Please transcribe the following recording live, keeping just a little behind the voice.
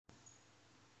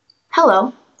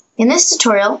Hello, in this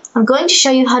tutorial I'm going to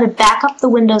show you how to back up the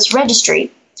Windows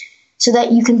registry so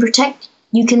that you can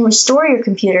restore your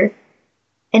computer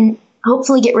and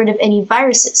hopefully get rid of any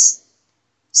viruses.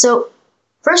 So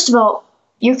first of all,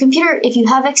 your computer, if you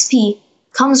have XP,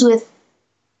 comes with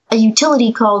a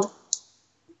utility called,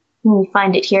 let me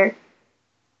find it here,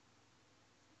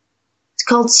 it's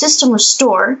called System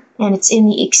Restore, and it's in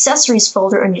the Accessories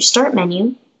folder on your Start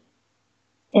menu,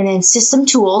 and then System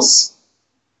Tools,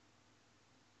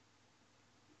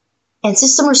 and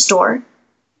System Restore,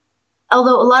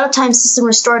 although a lot of times System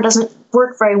Restore doesn't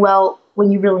work very well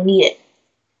when you really need it.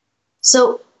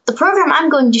 So the program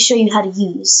I'm going to show you how to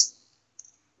use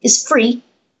is free,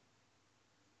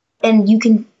 and you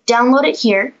can download it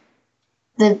here.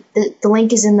 The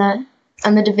link is in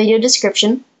the video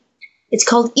description. It's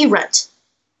called eRunt,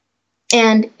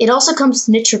 and it also comes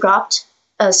with Nitrogopt,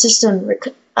 a system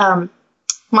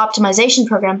optimization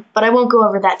program, but I won't go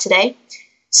over that today.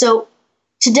 So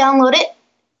to download it,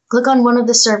 click on one of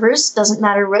the servers, doesn't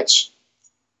matter which,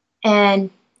 and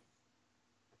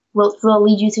we'll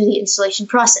lead you through the installation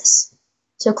process.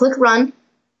 So click Run,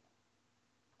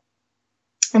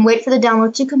 and wait for the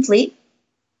download to complete.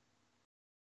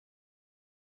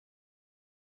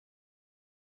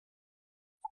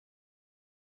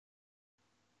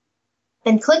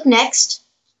 Then click Next.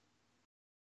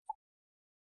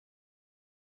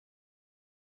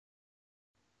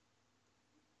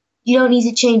 You don't need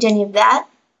to change any of that,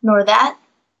 nor that.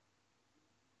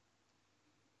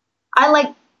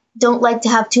 I don't like to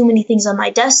have too many things on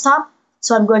my desktop,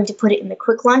 so I'm going to put it in the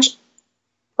Quick Launch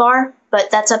bar,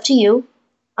 but that's up to you.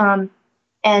 And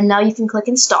now you can click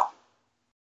Install.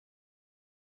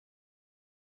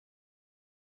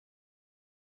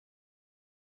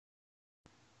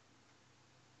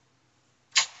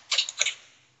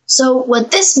 So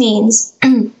what this means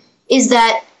is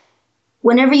that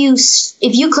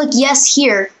if you click Yes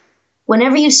here,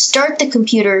 whenever you start the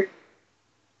computer,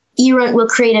 eRunt will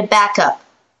create a backup,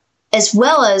 as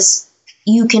well as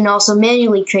you can also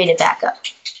manually create a backup.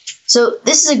 So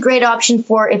this is a great option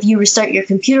for if you restart your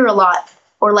computer a lot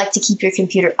or like to keep your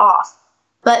computer off.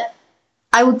 But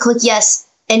I would click Yes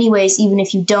anyways, even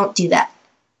if you don't do that.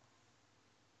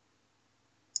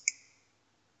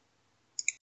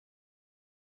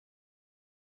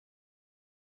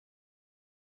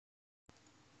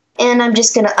 And I'm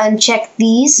just going to uncheck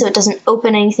these so it doesn't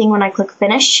open anything when I click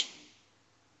Finish.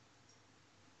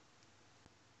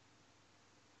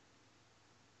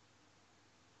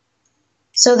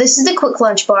 So this is the Quick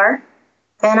Launch bar,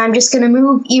 and I'm just going to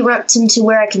move eRunt into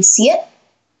where I can see it.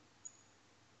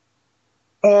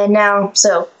 And now,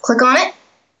 so click on it.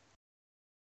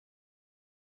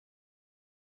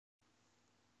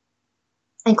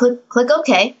 And click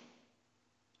OK.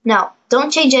 Now,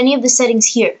 don't change any of the settings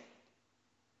here.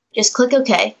 Just click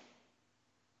OK.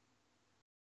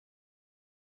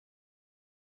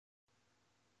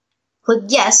 Click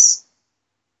Yes.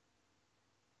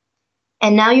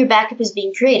 And now your backup is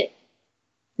being created.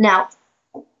 Now,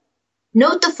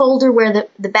 note the folder where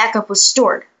the backup was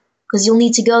stored, because you'll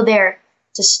need to go there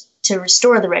to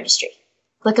restore the registry.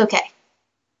 Click OK.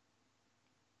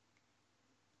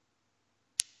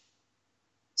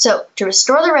 So, to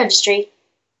restore the registry,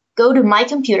 go to My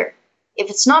Computer. If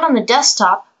it's not on the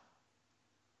desktop,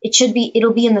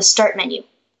 it'll be in the Start menu.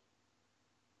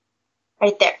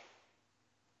 Right there.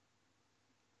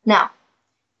 Now,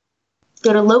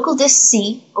 go to Local Disk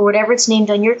C, or whatever it's named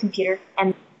on your computer,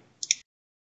 and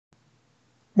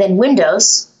then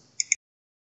Windows.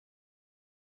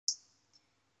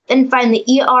 Then find the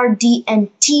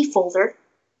ERDNT folder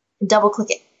and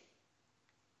double-click it.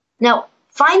 Now,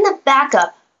 find the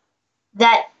backup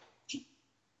that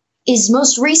is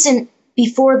most recent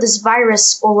before this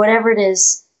virus or whatever it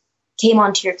is came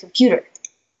onto your computer,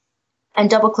 and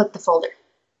double-click the folder.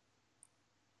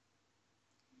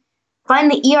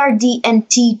 Find the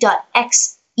erdnt.exe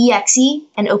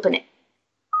and open it.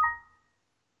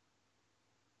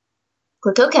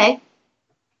 Click OK.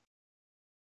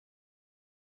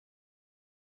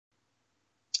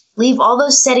 Leave all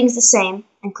those settings the same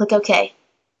and click OK.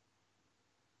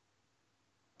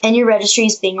 And your registry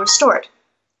is being restored.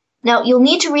 Now, you'll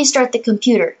need to restart the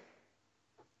computer.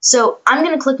 So I'm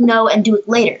going to click No and do it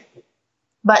later.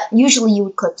 But usually you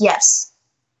would click Yes.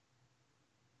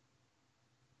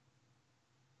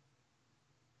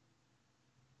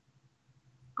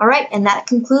 Alright, and that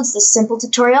concludes this simple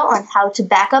tutorial on how to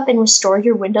back up and restore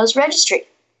your Windows registry.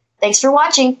 Thanks for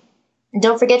watching, and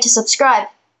don't forget to subscribe.